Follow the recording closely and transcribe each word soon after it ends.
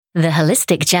The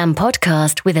Holistic Jam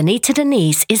podcast with Anita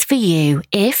Denise is for you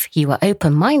if you are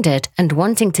open-minded and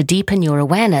wanting to deepen your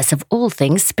awareness of all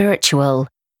things spiritual.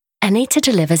 Anita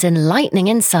delivers enlightening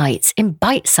insights in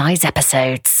bite-sized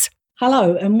episodes.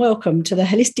 Hello and welcome to the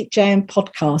Holistic Jam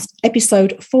podcast,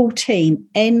 episode 14,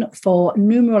 N for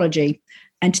numerology.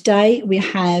 And today we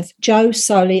have Jo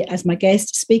Sowley as my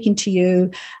guest, speaking to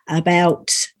you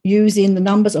about using the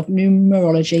numbers of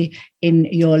numerology in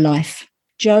your life.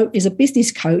 Jo is a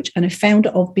business coach and a founder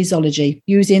of Bizology,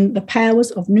 using the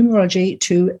powers of numerology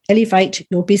to elevate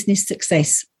your business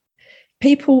success.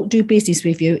 People do business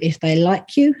with you if they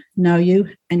like you, know you,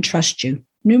 and trust you.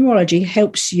 Numerology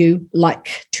helps you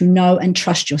like to know and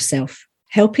trust yourself,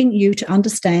 helping you to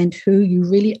understand who you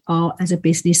really are as a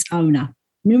business owner.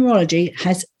 Numerology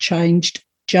has changed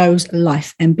Jo's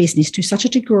life and business to such a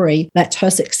degree that her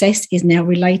success is now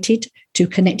related to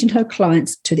connecting her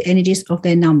clients to the energies of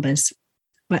their numbers.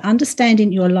 By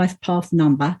understanding your life path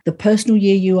number, the personal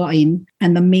year you are in,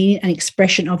 and the meaning and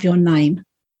expression of your name,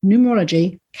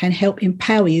 numerology can help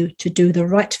empower you to do the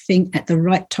right thing at the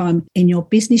right time in your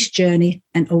business journey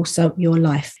and also your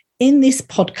life. In this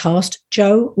podcast,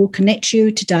 Jo will connect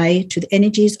you today to the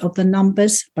energies of the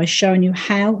numbers by showing you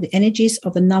how the energies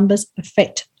of the numbers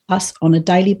affect us on a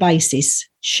daily basis,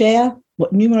 share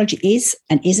what numerology is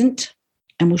and isn't,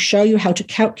 and will show you how to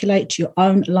calculate your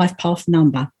own life path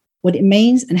number, what it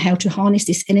means and how to harness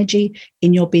this energy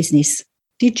in your business.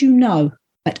 Did you know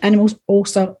that animals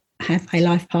also have a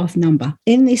life path number?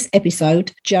 In this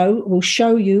episode, Jo will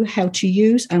show you how to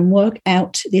use and work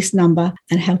out this number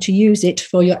and how to use it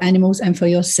for your animals and for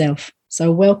yourself.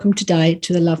 So welcome today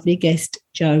to the lovely guest,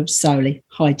 Jo Sowley.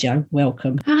 Hi, Jo.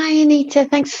 Welcome. Hi, Anita.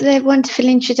 Thanks for the wonderful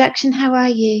introduction. How are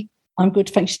you? I'm good,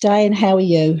 thanks today. And how are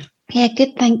you? Yeah,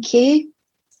 good, thank you.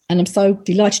 And I'm so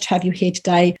delighted to have you here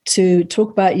today to talk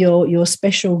about your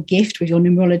special gift with your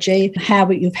numerology, how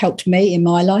you've helped me in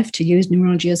my life to use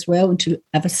numerology as well and to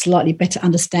have a slightly better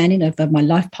understanding of my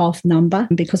life path number.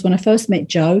 Because when I first met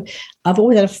Jo, I've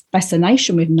always had a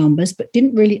fascination with numbers, but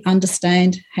didn't really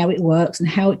understand how it works and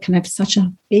how it can have such a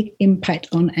big impact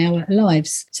on our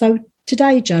lives. So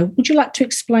today, Jo, would you like to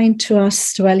explain to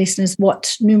us, to our listeners,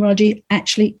 what numerology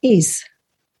actually is?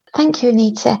 Thank you,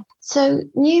 Anita. So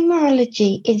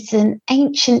numerology is an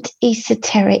ancient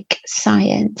esoteric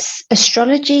science.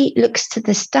 Astrology looks to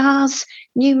the stars.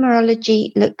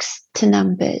 Numerology looks to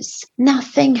numbers.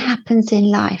 Nothing happens in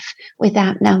life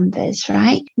without numbers,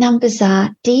 right? Numbers are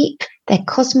deep, they're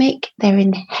cosmic, they're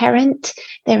inherent,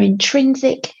 they're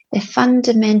intrinsic, they're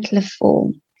fundamental of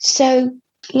form. So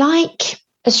like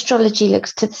astrology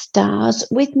looks to the stars,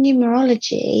 with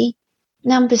numerology,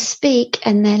 numbers speak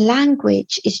and their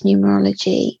language is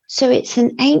numerology. So it's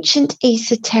an ancient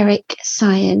esoteric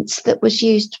science that was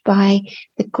used by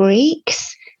the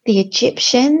Greeks, the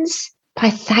Egyptians.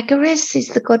 Pythagoras is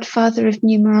the godfather of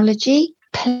numerology.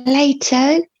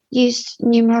 Plato used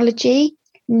numerology.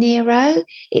 Nero,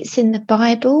 it's in the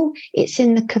Bible, it's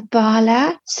in the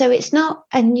Kabbalah. So it's not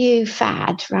a new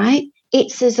fad, right?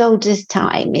 It's as old as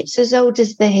time. It's as old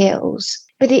as the hills.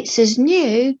 But it's as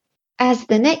new as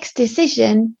the next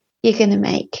decision you're going to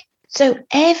make. So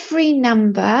every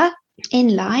number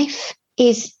in life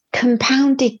is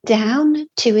compounded down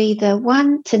to either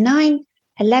 1 to 9,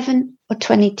 11 or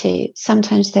 22,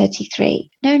 sometimes 33.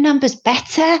 No number's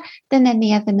better than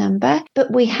any other number,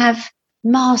 but we have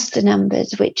master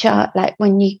numbers, which are like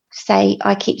when you say,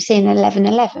 I keep seeing 11,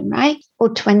 11, right? Or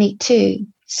 22.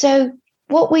 So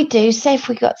what we do, say if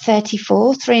we got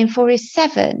 34, 3 and 4 is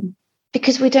 7.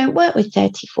 Because we don't work with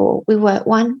 34. We work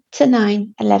 1 to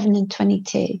 9, 11 and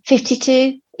 22.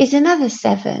 52 is another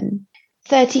 7.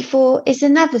 34 is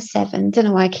another 7. Don't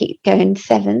know why I keep going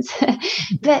sevens.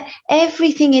 But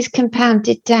everything is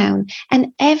compounded down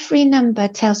and every number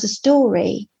tells a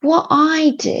story. What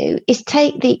I do is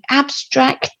take the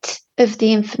abstract of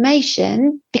the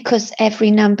information, because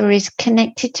every number is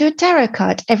connected to a tarot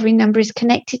card. Every number is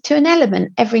connected to an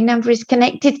element. Every number is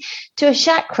connected to a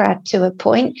chakra to a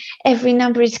point. Every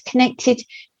number is connected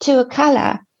to a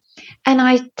color. And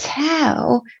I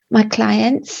tell my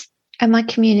clients and my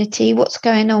community what's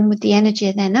going on with the energy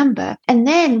of their number. And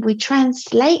then we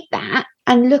translate that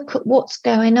and look at what's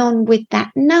going on with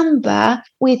that number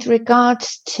with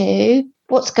regards to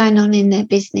what's going on in their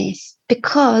business.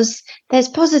 Because there's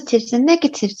positives and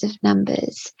negatives of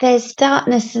numbers. There's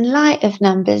darkness and light of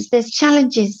numbers. There's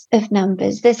challenges of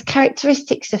numbers. There's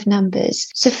characteristics of numbers.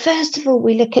 So first of all,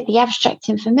 we look at the abstract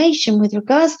information with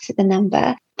regards to the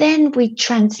number. Then we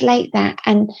translate that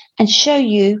and show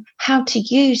you how to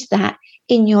use that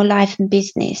in your life and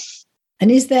business.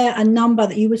 And is there a number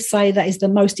that you would say that is the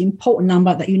most important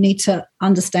number that you need to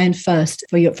understand first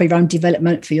for your own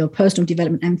development, for your personal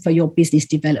development, and for your business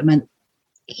development?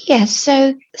 Yes,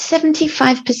 so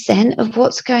 75% of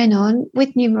what's going on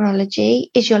with numerology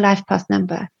is your life path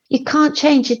number. You can't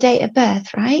change your date of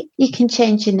birth, right? You can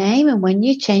change your name, and when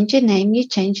you change your name, you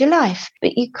change your life,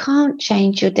 but you can't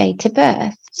change your date of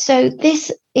birth. So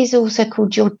this is also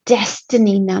called your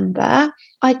destiny number.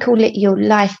 I call it your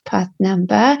life path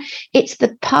number. It's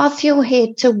the path you're here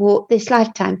to walk this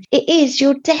lifetime. It is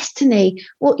your destiny,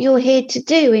 what you're here to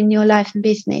do in your life and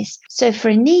business. So for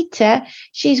Anita,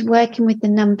 she's working with the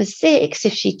number 6,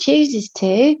 if she chooses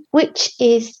to, which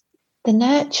is the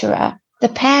nurturer, the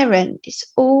parent. It's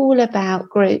all about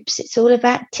groups. It's all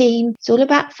about team. It's all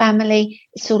about family.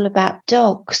 It's all about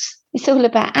dogs. It's all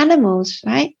about animals,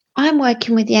 right? I'm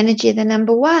working with the energy of the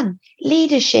number 1,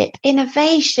 leadership,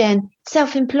 innovation,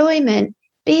 self-employment,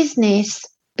 business,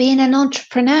 being an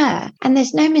entrepreneur. And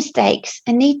there's no mistakes.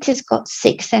 Anita's got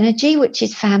 6 energy, which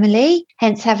is family,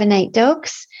 hence having 8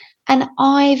 dogs. And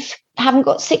haven't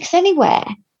got 6 anywhere.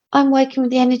 I'm working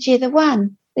with the energy of the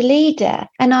 1, the leader.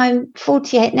 And I'm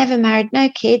 48, never married, no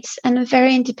kids, and I'm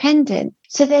very independent.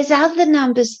 So there's other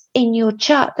numbers in your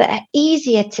chart that are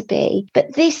easier to be,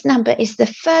 but this number is the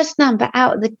first number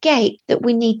out of the gate that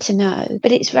we need to know.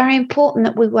 But it's very important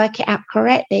that we work it out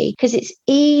correctly, because it's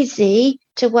easy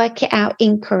to work it out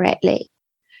incorrectly.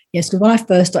 Yes, because when I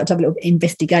first started to have a little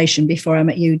investigation before I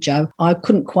met you, Jo, I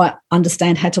couldn't quite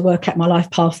understand how to work out my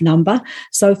life path number.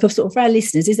 So for sort of our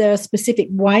listeners, is there a specific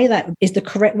way that is the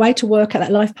correct way to work out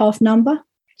that life path number?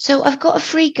 So I've got a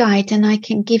free guide, and I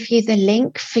can give you the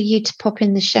link for you to pop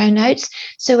in the show notes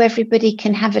so everybody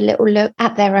can have a little look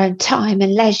at their own time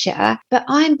and leisure. But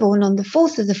I'm born on the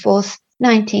 4th of the 4th,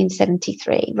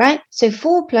 1973, right? So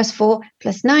 4 plus 4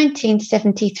 plus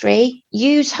 1973,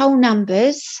 use whole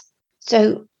numbers.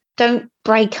 So don't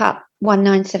break up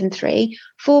 1973.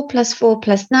 4 plus 4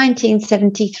 plus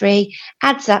 1973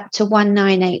 adds up to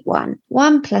 1981.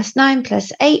 1 plus 9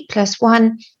 plus 8 plus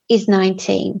 1 is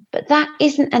 19. But that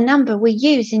isn't a number we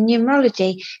use in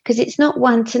numerology, because it's not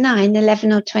 1 to 9,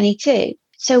 11 or 22.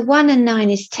 So 1 and 9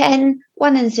 is 10,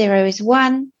 1 and 0 is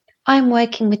 1. I'm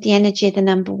working with the energy of the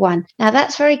number 1. Now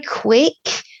that's very quick,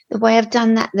 the way I've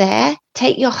done that there.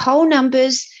 Take your whole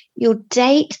numbers, your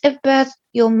date of birth,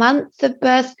 your month of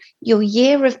birth, your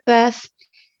year of birth,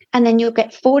 and then you'll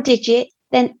get 4 digits,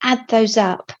 then add those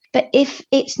up. But if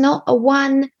it's not a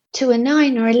 1 to a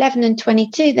 9 or 11 and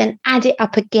 22, then add it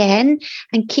up again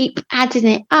and keep adding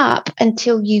it up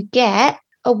until you get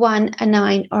a 1, a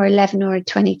 9 or 11 or a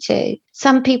 22.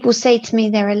 Some people say to me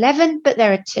they're 11, but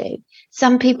they're a 2.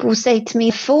 Some people say to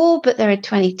me 4, but they're a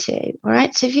 22. All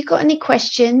right. So if you've got any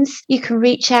questions, you can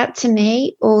reach out to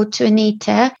me or to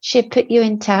Anita. She'll put you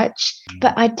in touch.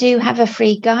 But I do have a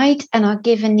free guide, and I'll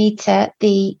give Anita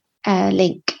the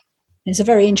link. It's a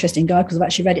very interesting guide, because I've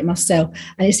actually read it myself.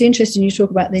 And it's interesting you talk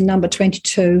about the number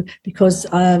 22, because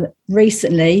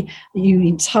recently you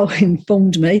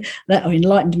informed me that, or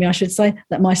enlightened me, I should say,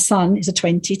 that my son is a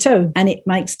 22. And it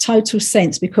makes total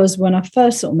sense, because when I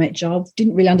first sort of met Jo, I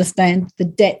didn't really understand the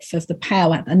depth of the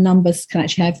power that numbers can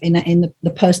actually have in the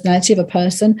personality of a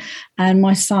person. And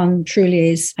my son truly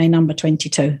is a number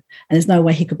 22. And there's no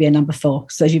way he could be a number 4.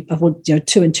 So as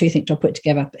 2 and 2 think to put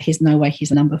together, but there's no way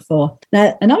he's a number 4.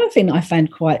 Now, another thing that I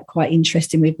found quite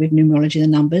interesting with numerology, the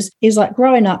numbers, is like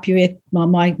growing up, you hear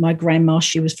my grandma,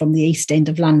 she was from the East End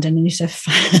of London, and used to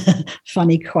have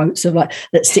funny quotes of like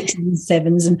that 6s and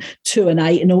 7s and 2 and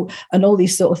 8 and all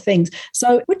these sort of things.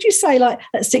 So would you say like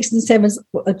that 6s and 7s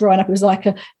growing up, it was like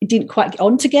it didn't quite get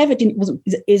on together,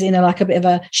 is in like a bit of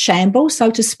a shambles, so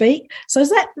to speak? So does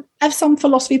that have some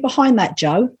philosophy behind that,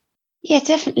 Jo? Yeah,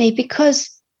 definitely, because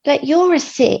like you're a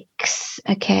 6,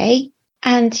 okay,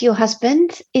 and your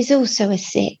husband is also a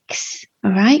 6,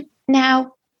 all right?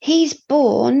 Now, he's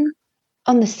born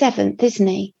on the 7th, isn't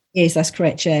he? Yes, that's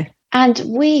correct, yeah. And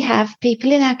we have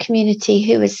people in our community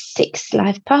who are 6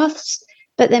 life paths,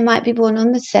 but they might be born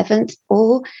on the 7th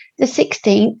or the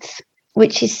 16th,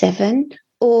 which is 7,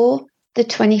 or the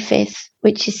 25th,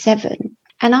 which is 7.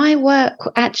 And I work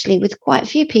actually with quite a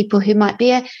few people who might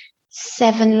be a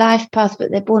 7 life path, but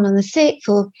they're born on the 6th,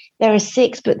 or they're a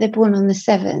 6, but they're born on the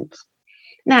 7th.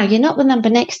 Now, you're not the number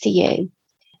next to you.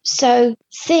 So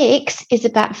 6 is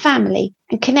about family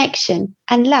and connection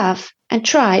and love and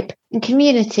tribe and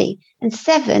community. And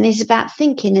 7 is about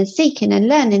thinking and seeking and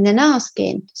learning and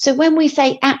asking. So when we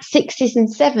say at 6s and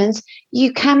 7s,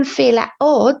 you can feel at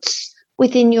odds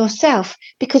within yourself,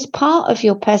 because part of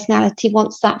your personality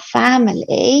wants that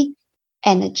family,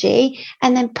 energy,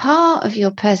 and then part of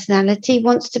your personality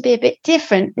wants to be a bit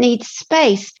different, needs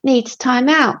space, needs time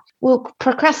out, will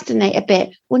procrastinate a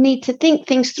bit, will need to think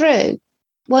things through.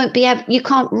 Won't be able, you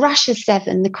can't rush a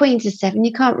 7. The Queen's a 7,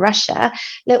 you can't rush her.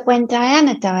 Look, when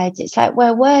Diana died, it's like,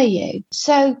 where were you?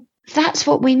 So that's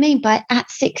what we mean by at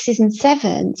 6s and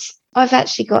 7s. I've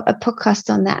actually got a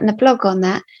podcast on that and a blog on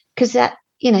that, because that,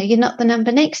 you're not the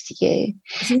number next to you.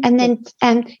 Mm-hmm.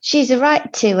 And she's a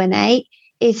right 2 and 8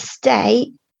 is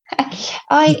state.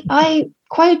 I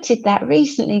quoted that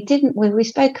recently, didn't we? We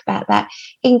spoke about that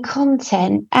in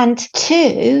content. And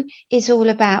 2 is all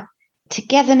about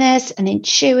togetherness and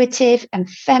intuitive and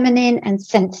feminine and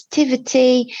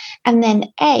sensitivity. And then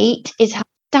 8 is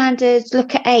standards.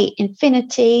 Look at 8,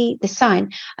 infinity, the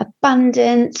sign,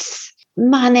 abundance,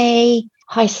 money,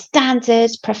 high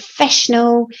standards,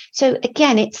 professional. So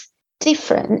again, it's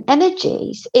different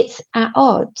energies. It's at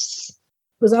odds.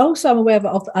 Because also I'm aware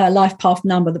of a life path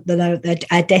number,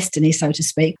 our destiny, so to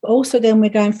speak. But also then we're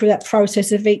going through that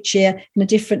process of each year in a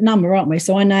different number, aren't we?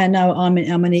 So I now know I'm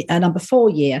in a number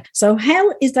 4 year. So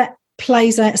how is that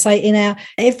plays out, say, in our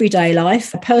everyday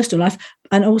life, personal life,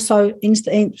 and also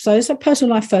so it's a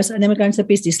personal life first, and then we're going to the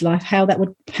business life, how that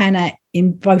would pan out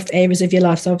in both areas of your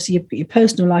life. So obviously you put your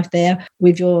personal life there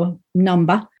with your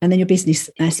number, and then your business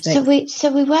aspect.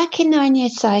 So we work in 9-year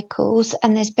cycles,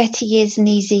 and there's better years and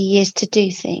easier years to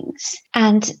do things.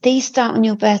 And these start on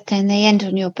your birthday and they end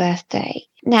on your birthday.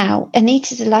 Now,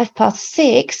 Anita's a life path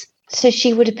 6, so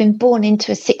she would have been born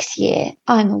into a 6 year.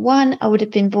 I'm a 1, I would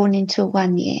have been born into a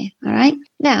 1 year. All right.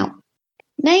 Now,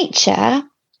 nature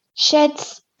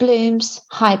sheds, blooms,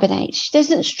 hibernates. She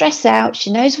doesn't stress out.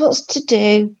 She knows what's to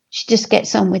do. She just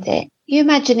gets on with it. You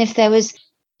imagine if there was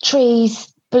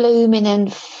trees blooming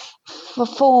and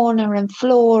fauna and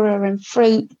flora and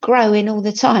fruit growing all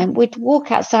the time. We'd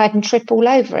walk outside and trip all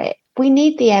over it. We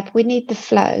need the ebb. We need the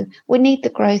flow. We need the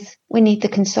growth. We need the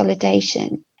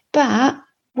consolidation. But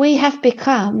we have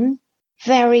become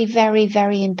very, very,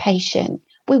 very impatient.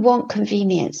 We want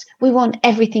convenience. We want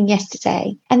everything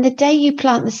yesterday. And the day you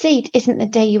plant the seed isn't the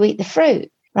day you eat the fruit,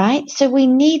 right? So we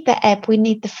need the ebb. We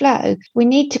need the flow. We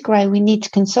need to grow. We need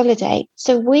to consolidate.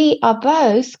 So we are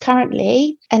both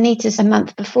currently, Anita's a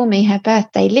month before me, her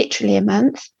birthday, literally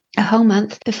a whole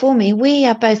month before me. We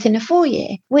are both in a 4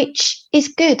 year, which is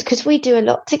good because we do a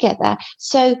lot together.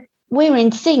 So we're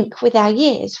in sync with our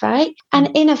years, right? And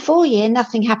in a 4 year,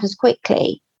 nothing happens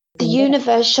quickly. The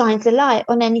universe shines a light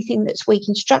on anything that's weak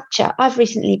in structure. I've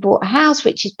recently bought a house,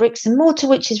 which is bricks and mortar,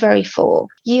 which is very full.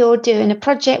 You're doing a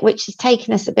project, which has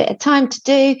taken us a bit of time to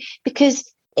do because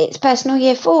it's personal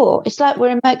year 4. It's like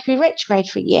we're in Mercury retrograde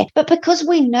for a year. But because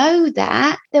we know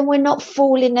that, then we're not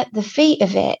falling at the feet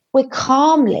of it. We're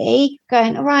calmly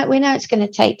going, all right, we know it's going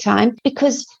to take time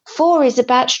because 4 is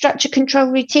about structure, control,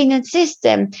 routine and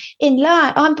system. In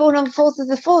life, I'm born on 4th of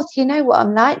the 4th. You know what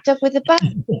I'm like, dog with a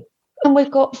bone. And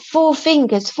we've got 4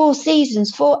 fingers, 4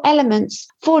 seasons, 4 elements,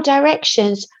 4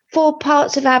 directions, 4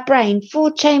 parts of our brain,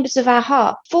 4 chambers of our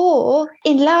heart, 4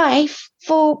 in life,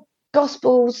 4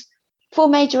 gospels, 4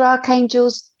 major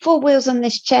archangels, 4 wheels on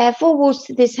this chair, 4 walls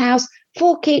to this house,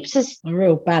 4 keeps us a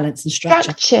real balance and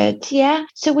structured. Yeah.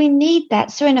 So we need that.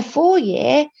 So in a 4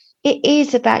 year, it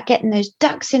is about getting those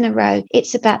ducks in a row.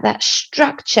 It's about that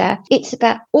structure. It's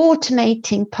about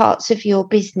automating parts of your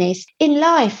business. In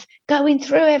life, going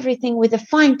through everything with a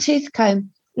fine tooth comb,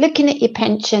 looking at your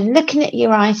pension, looking at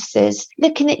your ISAs,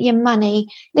 looking at your money,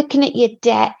 looking at your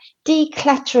debt,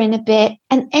 decluttering a bit,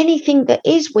 and anything that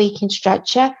is weak in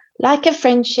structure, like a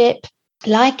friendship,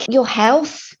 like your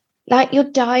health, like your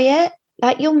diet,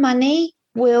 like your money,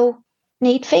 will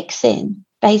need fixing,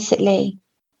 basically.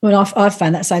 Well, I've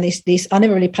found that. So this I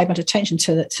never really paid much attention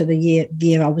to the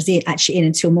year I was in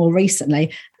until more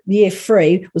recently. Year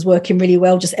 3 was working really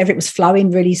well. Just everything was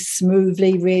flowing really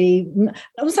smoothly. Really,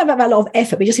 I wasn't about a lot of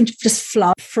effort, but it just seemed to just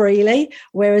flow freely.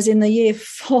 Whereas in the year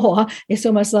 4, it's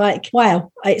almost like,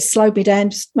 wow, it slowed me down.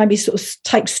 Just maybe sort of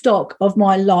take stock of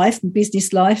my life,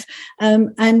 business life,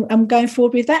 and I'm going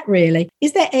forward with that. Really,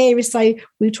 is there areas? Say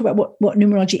we talk about what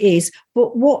numerology is,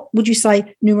 but what would you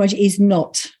say numerology is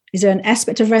not? Is there an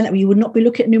aspect around that where you would not be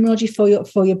looking at numerology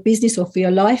for your business or for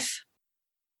your life?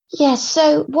 Yes.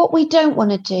 So what we don't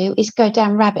want to do is go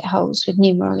down rabbit holes with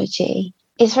numerology.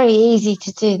 It's very easy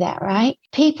to do that, right?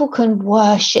 People can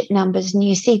worship numbers, and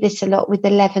you see this a lot with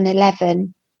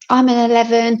 1111. I'm an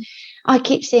 11. I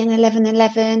keep seeing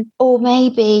 1111, or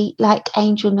maybe like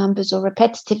angel numbers or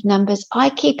repetitive numbers. I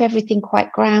keep everything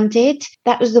quite grounded.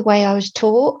 That was the way I was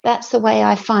taught. That's the way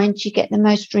I find you get the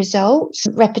most results.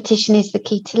 Repetition is the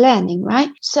key to learning, right?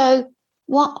 So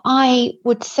what I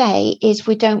would say is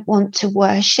we don't want to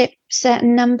worship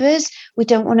certain numbers. We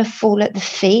don't want to fall at the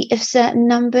feet of certain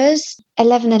numbers.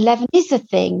 1111 is a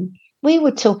thing. We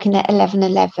were talking at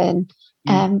 1111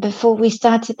 before we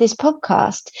started this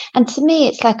podcast. And to me,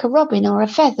 it's like a robin or a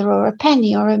feather or a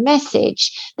penny or a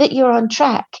message that you're on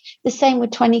track. The same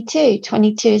with 22.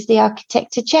 22 is the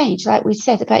architect of change, like we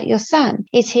said about your son.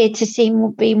 It's here to see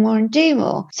more, be more, and do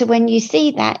more. So when you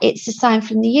see that, it's a sign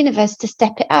from the universe to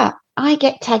step it up. I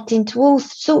get tagged into all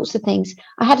sorts of things.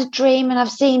 I had a dream and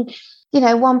I've seen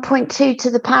 1.2 to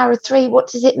the power of 3. What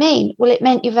does it mean? Well, it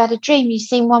meant you've had a dream. You've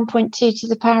seen 1.2 to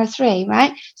the power of 3,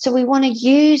 right? So we want to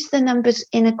use the numbers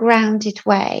in a grounded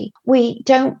way. We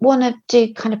don't want to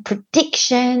do kind of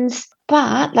predictions,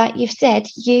 but like you've said,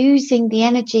 using the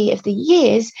energy of the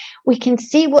years, we can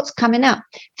see what's coming up.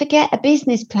 Forget a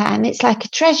business plan. It's like a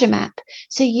treasure map.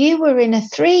 So you were in a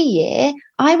 3-year.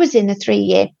 I was in a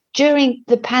 3-year during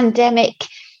the pandemic,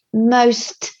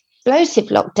 most explosive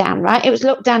lockdown, right? It was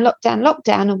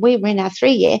lockdown, and we were in our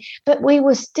 3-year, but we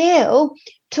were still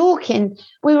talking.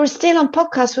 We were still on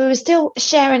podcasts. We were still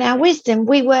sharing our wisdom.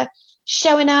 We were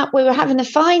showing up. We were having a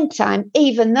fine time,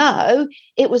 even though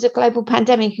it was a global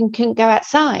pandemic and couldn't go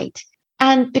outside.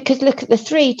 And because look at the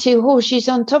 3, 2 horseshoes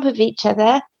on top of each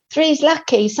other. 3 is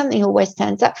lucky. Something always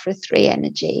turns up for a 3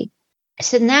 energy.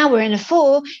 So now we're in a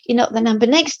 4, you're not the number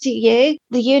next to you.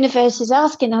 The universe is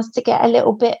asking us to get a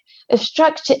little bit of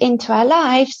structure into our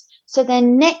lives. So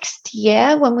then next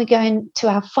year, when we go into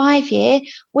our 5-year,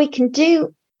 we can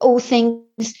do all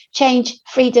things change,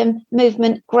 freedom,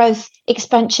 movement, growth,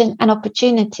 expansion, and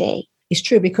opportunity. It's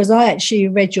true, because I actually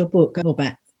read your book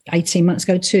about 18 months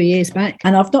ago, 2 years back,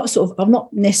 and I've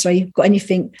not necessarily got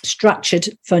anything structured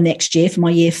for next year, for my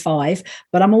year 5,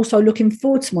 but I'm also looking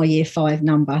forward to my year 5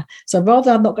 number. So rather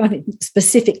than I'm not going to have it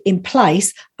specific in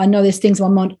place, I know there's things in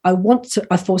my mind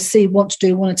I foresee, want to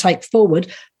do, want to take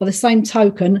forward. By the same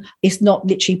token, it's not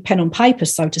literally pen on paper,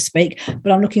 so to speak,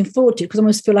 but I'm looking forward to it because I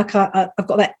almost feel like I've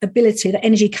got that ability, that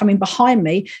energy coming behind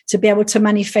me to be able to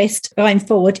manifest going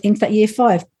forward into that year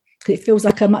 5. It feels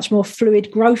like a much more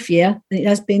fluid growth year than it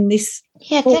has been this.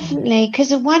 Yeah, definitely. Because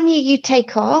the 1 year you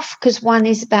take off, because 1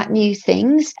 is about new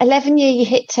things. 11 year you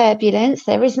hit turbulence.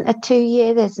 There isn't a 2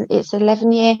 year. It's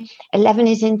 11 year. 11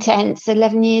 is intense.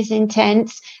 11 years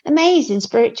intense. Amazing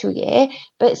spiritual year,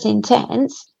 but it's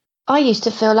intense. I used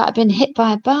to feel like I'd been hit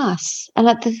by a bus, and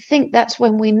I think that's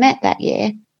when we met that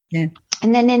year. Yeah.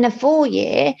 And then in a 3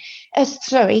 year.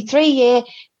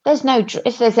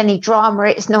 If there's any drama,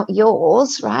 it's not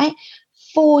yours, right?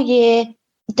 4 year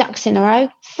ducks in a row,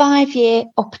 5 year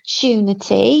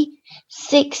opportunity,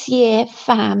 6 year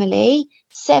family,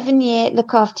 7 year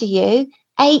look after you,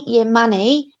 8 year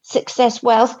money, success,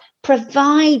 wealth,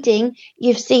 providing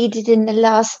you've seeded in the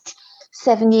last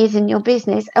 7 years in your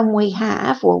business, and we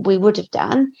would have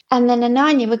done. And then a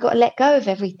 9 year, we've got to let go of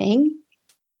everything.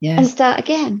 Yeah. And start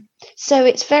again. So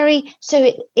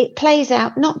it plays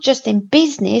out not just in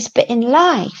business, but in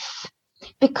life,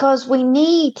 because we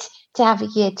need to have a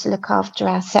year to look after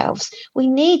ourselves. We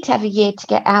need to have a year to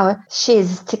get our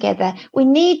shiz together. We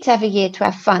need to have a year to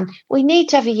have fun. We need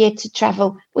to have a year to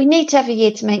travel. We need to have a year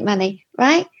to make money,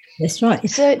 right? That's right.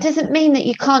 So it doesn't mean that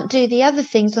you can't do the other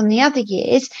things on the other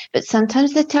years, but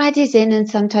sometimes the tide is in and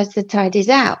sometimes the tide is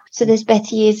out. So there's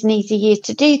better years and easy years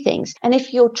to do things. And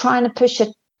if you're trying to push a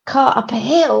cart up a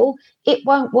hill, it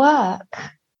won't work.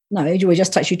 No, it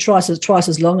just takes you twice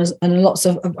as long and lots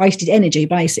of wasted energy,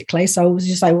 basically. So as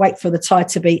you say, wait for the tide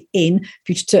to be in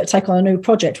for you to take on a new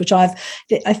project, which I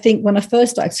think when I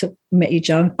first started to meet you,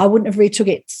 Jo, I wouldn't have really took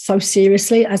it so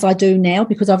seriously as I do now,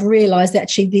 because I've realised that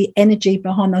actually the energy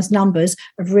behind those numbers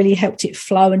have really helped it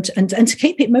flow and to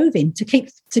keep it moving, to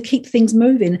keep things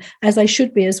moving as they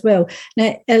should be as well.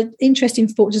 Now, an interesting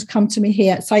thought just come to me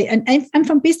here. Say, and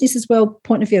from business as well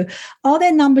point of view, are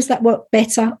there numbers that work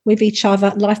better with each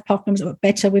other, life partners that work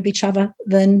better with each other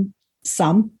than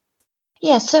some?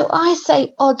 Yeah, so I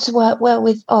say odds work well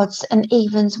with odds and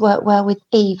evens work well with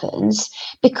evens,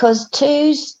 because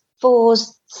 2s,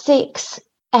 4s, 6,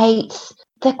 8s,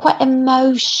 they're quite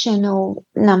emotional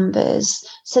numbers.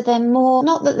 So they're more,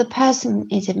 not that the person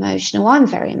is emotional. I'm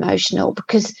very emotional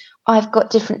because I've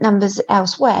got different numbers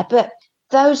elsewhere, but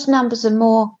those numbers are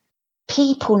more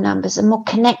people numbers and more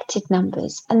connected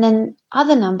numbers. And then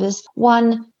other numbers,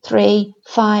 1, 3,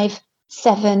 5,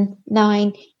 7,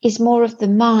 9 is more of the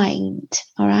mind.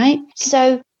 All right.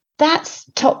 So that's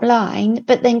top line.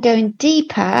 But then going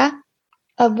deeper,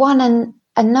 a 1 and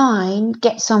a 9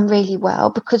 gets on really well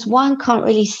because 1 can't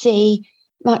really see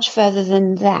much further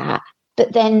than that.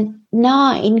 But then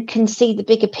 9 can see the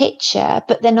bigger picture,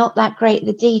 but they're not that great at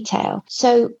the detail.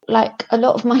 So like a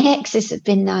lot of my exes have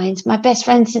been 9s. My best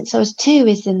friend since I was 2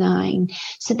 is a 9.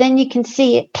 So then you can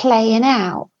see it playing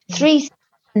out. 3s,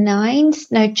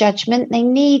 9s, no judgment. They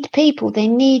need people. They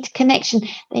need connection.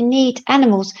 They need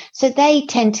animals. So they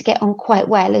tend to get on quite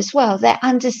well as well. They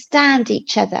understand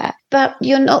each other. But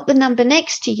you're not the number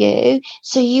next to you.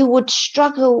 So you would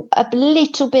struggle a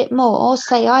little bit more.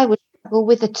 Say I would struggle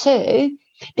with a 2,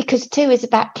 because 2 is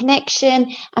about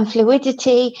connection and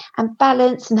fluidity and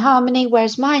balance and harmony,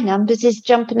 whereas my numbers is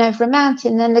jumping over a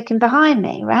mountain and looking behind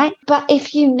me, right? But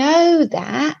if you know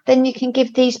that, then you can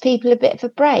give these people a bit of a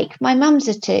break. My mum's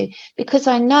a 2. Because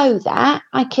I know that,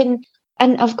 I can,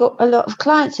 and I've got a lot of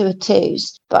clients who are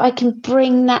 2s, but I can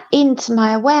bring that into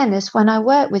my awareness when I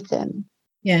work with them.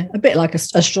 Yeah, a bit like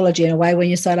astrology in a way, when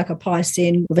you say like a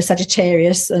Piscean with a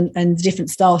Sagittarius and different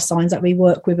star signs that we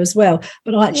work with as well.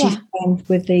 But I actually found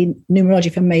with the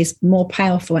numerology for me is more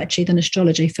powerful actually than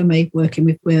astrology for me,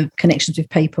 working with connections with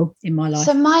people in my life.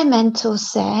 So my mentor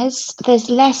says there's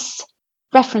less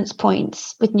reference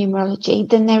points with numerology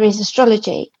than there is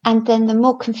astrology. And then the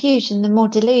more confusion, the more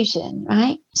delusion,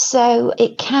 right? So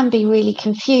it can be really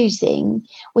confusing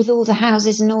with all the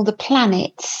houses and all the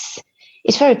planets.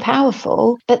 It's very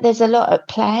powerful, but there's a lot at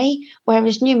play.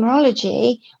 Whereas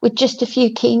numerology, with just a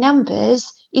few key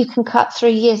numbers, you can cut through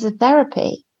years of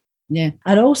therapy. Yeah.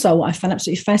 And also what I found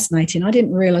absolutely fascinating, I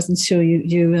didn't realise until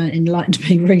you enlightened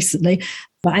me recently,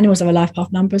 but animals have a life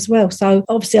path number as well. So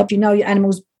obviously you know your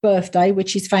animal's birthday,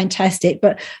 which is fantastic.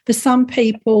 But for some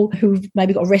people who've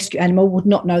maybe got a rescue animal would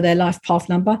not know their life path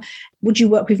number. Would you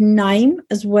work with name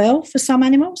as well for some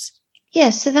animals?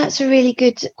 Yes, so that's a really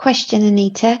good question,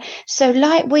 Anita. So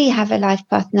like we have a life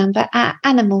path number, our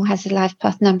animal has a life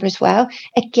path number as well.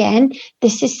 Again,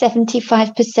 this is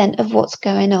 75% of what's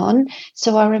going on.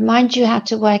 So I'll remind you how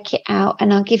to work it out,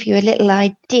 and I'll give you a little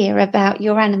idea about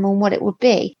your animal and what it would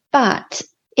be. But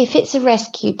if it's a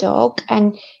rescue dog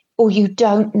or you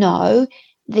don't know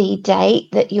the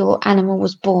date that your animal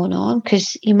was born on,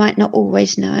 because you might not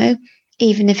always know,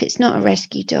 even if it's not a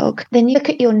rescue dog, then you look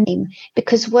at your name,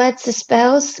 because words are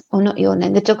spells, or not your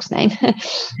name, the dog's name,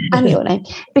 and your name,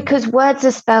 because words are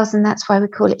spells, and that's why we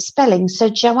call it spelling. So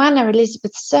Joanna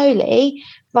Elizabeth Soley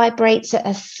vibrates at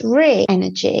a 3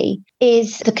 energy,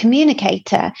 is the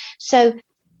communicator. So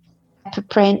for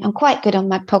print, I'm quite good on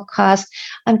my podcast,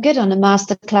 I'm good on a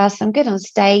masterclass, I'm good on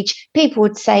stage. People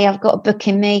would say I've got a book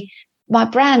in me. My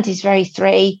brand is very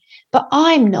 3, but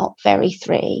I'm not very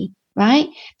 3. Right?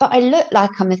 But I look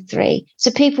like I'm a 3.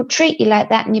 So people treat you like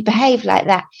that and you behave like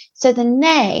that. So the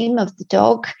name of the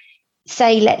dog,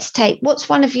 say, let's take, what's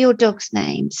one of your dog's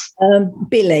names?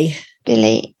 Billy.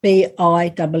 Billy. Billy.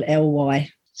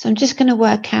 So I'm just going to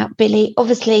work out Billy.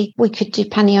 Obviously, we could do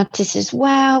Paniotis as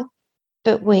well,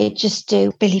 but we'll just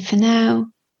do Billy for now.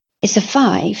 It's a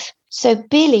 5. So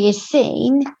Billy is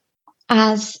seen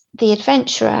as the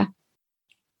adventurer.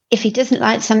 If he doesn't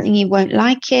like something, he won't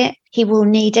like it. He will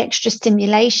need extra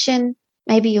stimulation.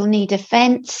 Maybe you'll need a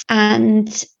fence,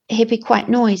 and he'll be quite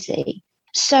noisy.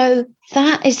 So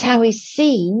that is how he's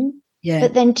seen. Yeah.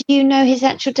 But then do you know his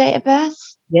actual date of birth?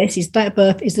 Yes, his date of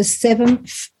birth is the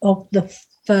 7th of the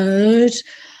 3rd.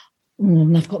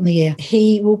 I've forgotten the year.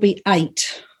 He will be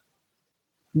 8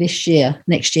 next year.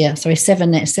 Sorry,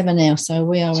 7 now. So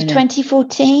we are in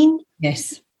 2014?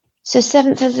 Yes. So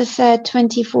 7th of the 3rd,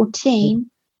 2014.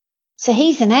 So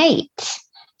he's an 8.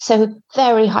 So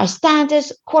very high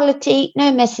standards, quality,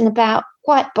 no messing about,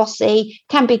 quite bossy,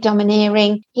 can be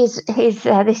domineering. His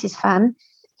this is fun.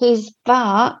 His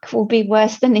bark will be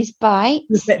worse than his bite.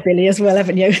 You've met Billy as well,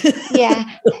 haven't you? Yeah.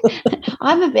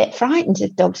 I'm a bit frightened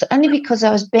of dogs, only because I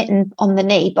was bitten on the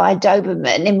knee by a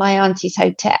Doberman in my auntie's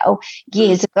hotel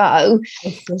years ago.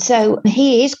 So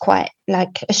he is quite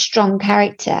like a strong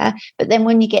character. But then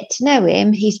when you get to know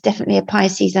him, he's definitely a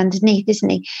Pisces underneath, isn't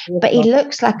he? But he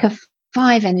looks like a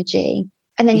 5 energy.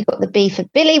 And then you've got the B for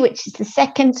Billy, which is the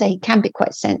 2nd. So he can be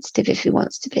quite sensitive if he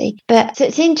wants to be. But so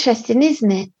it's interesting,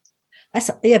 isn't it?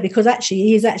 Because actually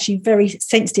he is actually very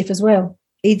sensitive as well.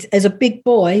 He's as a big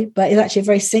boy, but he's actually a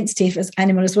very sensitive as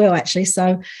animal as well, actually. So,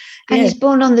 yeah. And he's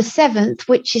born on the 7th,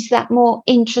 which is that more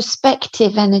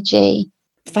introspective energy.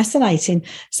 Fascinating.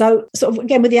 So sort of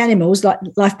again with the animals, like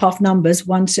life path numbers,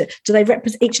 do they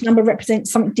represent, each number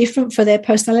represents something different for their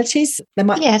personalities? They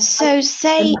might. Yeah. So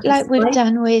say like we've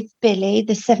done with Billy,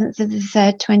 the 7th of the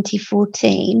 3rd,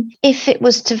 2014, if it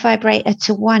was to vibrate at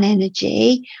a 1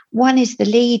 energy, 1 is the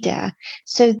leader.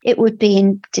 So it would be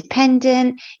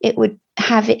independent. It would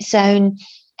have its own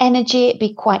energy. It'd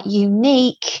be quite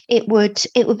unique. It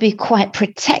would be quite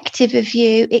protective of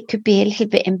you. It could be a little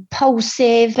bit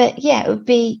impulsive, but yeah, it would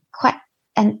be quite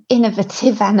an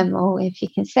innovative animal, if you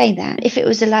can say that. If it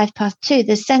was a life path 2,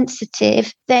 the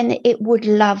sensitive, then it would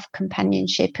love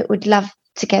companionship. It would love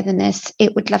togetherness.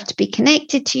 It would love to be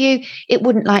connected to you. It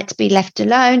wouldn't like to be left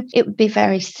alone. It would be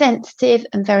very sensitive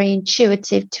and very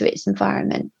intuitive to its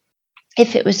environment.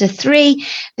 If it was a 3,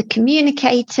 the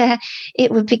communicator,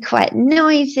 it would be quite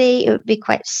noisy. It would be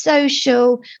quite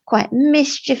social, quite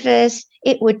mischievous.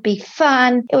 It would be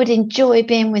fun. It would enjoy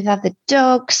being with other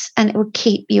dogs, and it would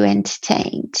keep you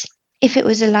entertained. If it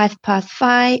was a life path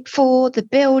 4, the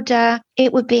builder,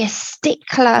 it would be a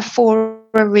stickler for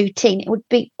a routine. It would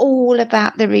be all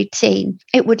about the routine.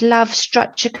 It would love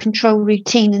structure, control,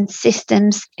 routine and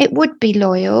systems. It would be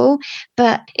loyal,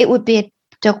 but it would be a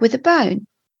dog with a bone.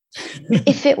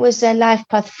 If it was a life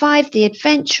path 5, the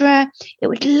adventurer, it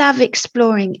would love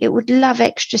exploring. It would love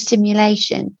extra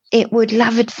stimulation. It would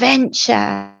love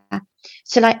adventure.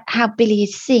 So like how Billy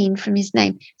is seen from his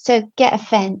name. So get a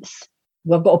fence.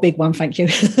 Well, I've got a big one, thank you.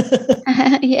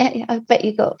 Yeah, I bet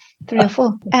you got 3 or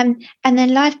 4. And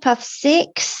then life path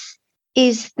 6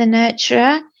 is the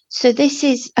nurturer. So this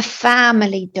is a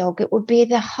family dog. It would be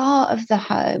the heart of the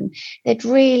home. They'd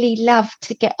really love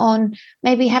to get on,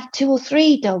 maybe have 2 or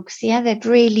 3 dogs. Yeah, they'd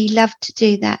really love to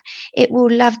do that. It will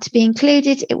love to be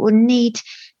included. It will need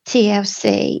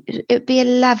TLC. It would be a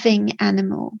loving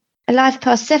animal. A life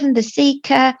path 7, the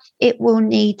seeker, it will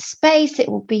need space. It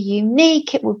will be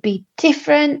unique. It will be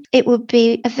different. It would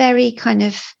be a very kind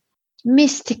of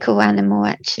mystical animal,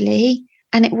 actually.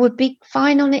 And it would be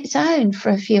fine on its own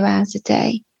for a few hours a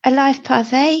day. A life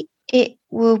path 8, it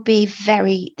will be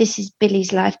this is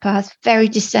Billy's life path, very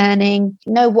discerning,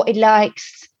 know what he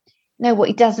likes, know what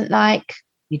he doesn't like.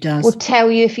 He does. Will tell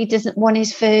you if he doesn't want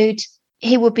his food.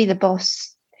 He will be the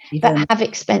boss, but have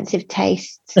expensive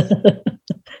tastes.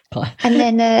 And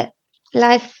then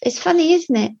it's funny,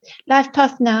 isn't it? Life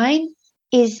path 9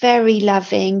 is very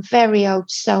loving, very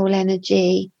old soul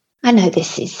energy. I know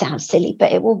sounds silly,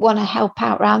 but it will want to help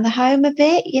out around the home a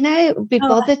bit. You know, it will be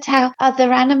bothered how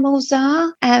other animals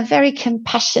are, very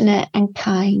compassionate and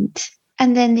kind.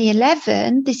 And then the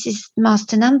 11, this is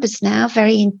master numbers now,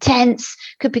 very intense,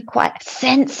 could be quite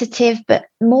sensitive, but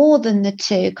more than the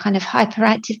 2, kind of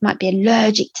hyperactive, might be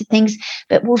allergic to things,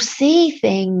 but will see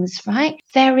things, right?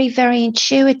 Very, very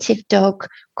intuitive dog,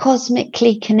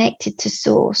 cosmically connected to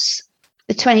source.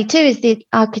 The 22 is the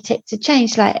architect of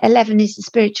change, like 11 is the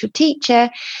spiritual teacher.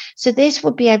 So this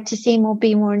will be able to see more,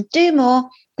 be more, and do more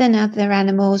than other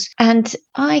animals. And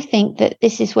I think that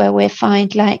this is where we'll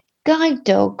find like guide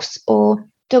dogs or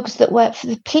dogs that work for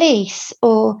the police,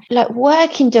 or like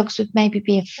working dogs would maybe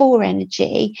be a 4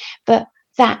 energy, but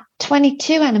that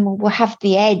 22 animal will have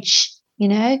the edge, you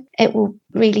know, it will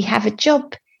really have a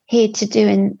job here to do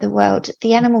in the world.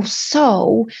 The animal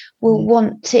soul will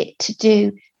want it to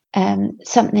do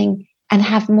something and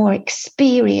have more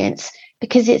experience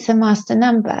because it's a master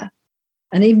number.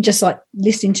 And even just like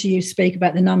listening to you speak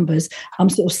about the numbers, I'm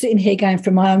sort of sitting here going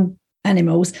through my own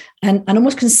animals and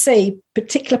almost can see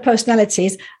particular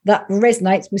personalities that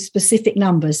resonates with specific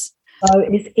numbers. So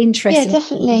it's interesting. Yeah,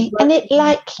 definitely. And it,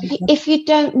 like, if you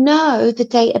don't know the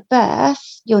date of birth,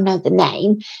 you'll know the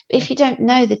name. But if you don't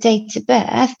know the date of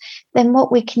birth, then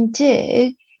what we can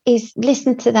do is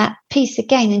listen to that piece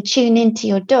again and tune into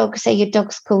your dog. Say your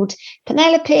dog's called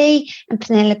Penelope, and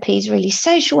Penelope is really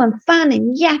social and fun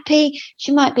and yappy.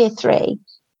 She might be a 3.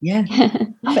 Yeah,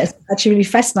 that's actually really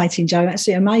fascinating, Jo.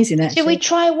 Actually amazing. Actually, should we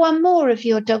try one more of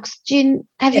your dogs?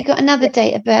 Have you got another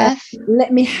date of birth?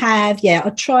 Let me have. Yeah,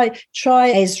 I'll try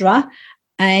Ezra,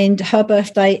 and her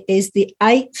birthday is the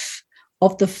 8th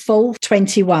of the 4th,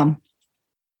 21.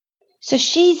 So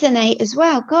she's an 8 as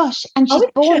well. Gosh, and she's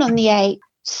born on the 8th.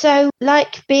 So,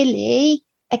 like Billy,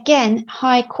 again,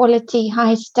 high quality,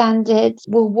 high standards,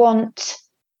 will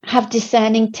have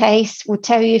discerning taste, will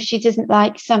tell you if she doesn't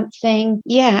like something.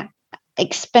 Yeah,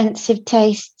 expensive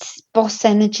tastes, boss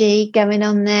energy going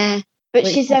on there. But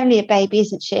she's only a baby,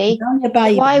 isn't she? She's only a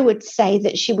baby. So I would say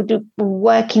that she would be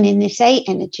working in this 8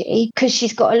 energy because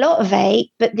she's got a lot of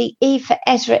 8, but the E for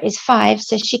Ezra is 5,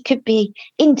 so she could be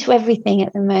into everything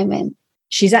at the moment.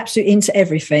 She's absolutely into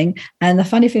everything. And the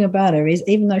funny thing about her is,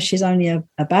 even though she's only a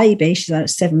baby, she's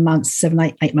 8 months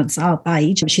of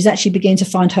age, she's actually beginning to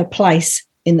find her place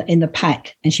in the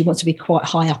pack, and she wants to be quite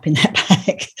high up in that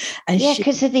pack. And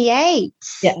because of the age.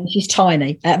 Yeah, and she's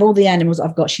tiny. Out of all the animals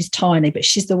I've got, she's tiny, but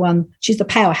she's the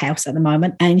powerhouse at the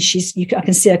moment. And I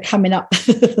can see her coming up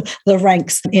the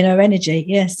ranks in her energy.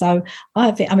 Yeah, so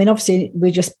obviously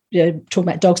we just talking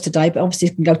about dogs today, but obviously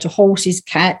it can go to horses,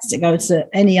 cats, it goes to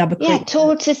any other creature. Yeah,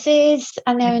 tortoises.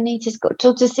 I know Anita's got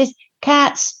tortoises,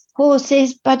 cats,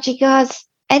 horses, budgerigar,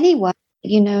 anyone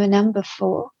a number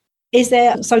for. Is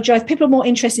there, so Jo, if people are more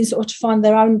interested in sort of to find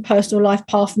their own personal life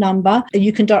path number,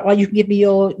 you can give me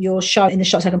your show in the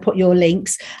shots. I can put your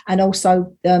links, and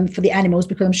also for the animals,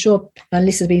 because I'm sure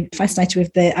listeners will be fascinated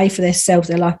with for themselves,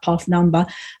 their life path number,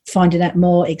 finding out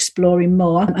more, exploring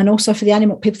more, and also for the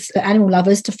animal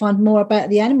lovers to find more about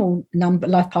the animal number,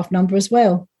 life path number as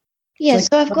well. Yeah,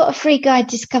 so I've got a free guide,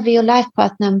 Discover Your Life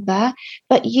Path Number,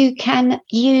 but you can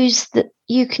use the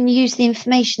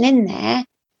information in there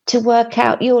to work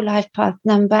out your life path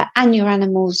number and your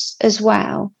animals as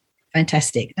well.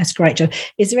 Fantastic. That's great, Jo.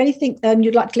 Is there anything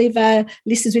you'd like to leave our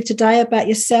listeners with today about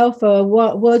yourself, or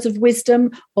words of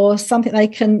wisdom, or something they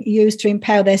can use to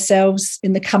empower themselves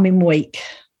in the coming week?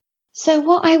 So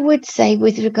what I would say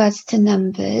with regards to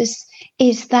numbers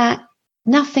is that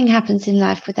nothing happens in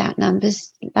life without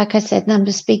numbers. Like I said,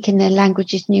 numbers speak in their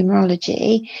language is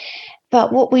numerology.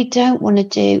 But what we don't want to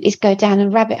do is go down a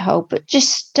rabbit hole, but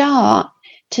just start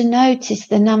to notice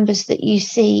the numbers that you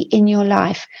see in your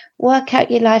life. Work out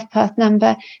your life path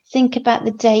number. Think about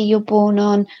the day you're born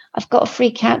on. I've got a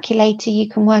free calculator. You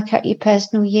can work out your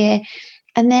personal year.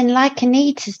 And then, like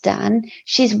Anita's done,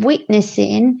 she's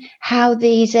witnessing how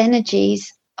these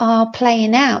energies are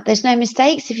playing out. There's no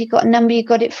mistakes. If you've got a number, you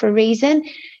got it for a reason.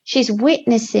 She's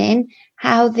witnessing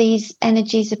how these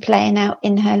energies are playing out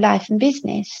in her life and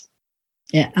business.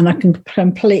 Yeah, and I can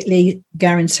completely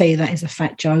guarantee that is a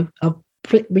fact, Jo. I've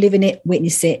living it,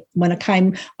 witness it. When I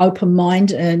came open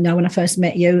mind, when I first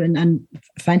met you, and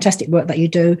fantastic work that you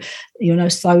do,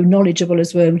 so knowledgeable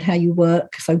as well, and how you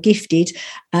work, so gifted.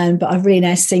 But I've really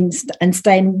now seen, and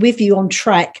staying with you on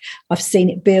track, I've seen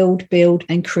it build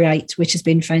and create, which has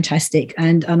been fantastic.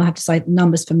 And I have to say,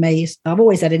 numbers for me, I've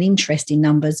always had an interest in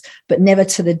numbers, but never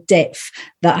to the depth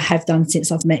that I have done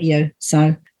since I've met you.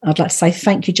 So I'd like to say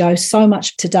thank you, Jo, so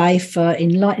much today for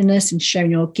enlightening us and sharing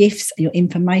your gifts, your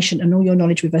information, and all your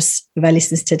knowledge with us, with our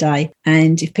listeners today.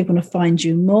 And if people want to find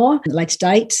you more at a later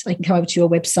date, they can come over to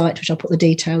your website, which I'll put the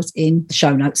details in the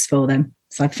show notes for them.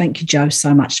 So thank you, Jo,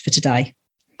 so much for today.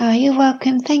 Oh, you're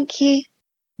welcome. Thank you.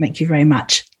 Thank you very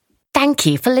much. Thank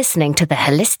you for listening to the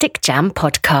Holistic Jam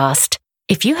podcast.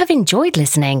 If you have enjoyed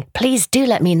listening, please do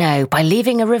let me know by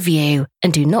leaving a review,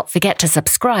 and do not forget to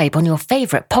subscribe on your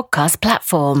favourite podcast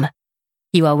platform.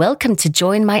 You are welcome to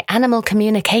join my animal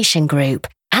communication group,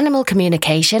 Animal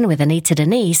Communication with Anita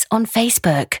Denise, on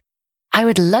Facebook. I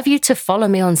would love you to follow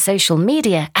me on social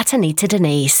media at Anita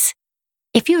Denise.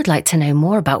 If you would like to know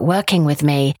more about working with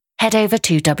me, head over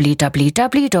to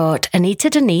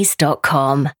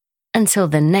www.anitadenise.com. Until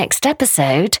the next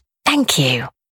episode, thank you.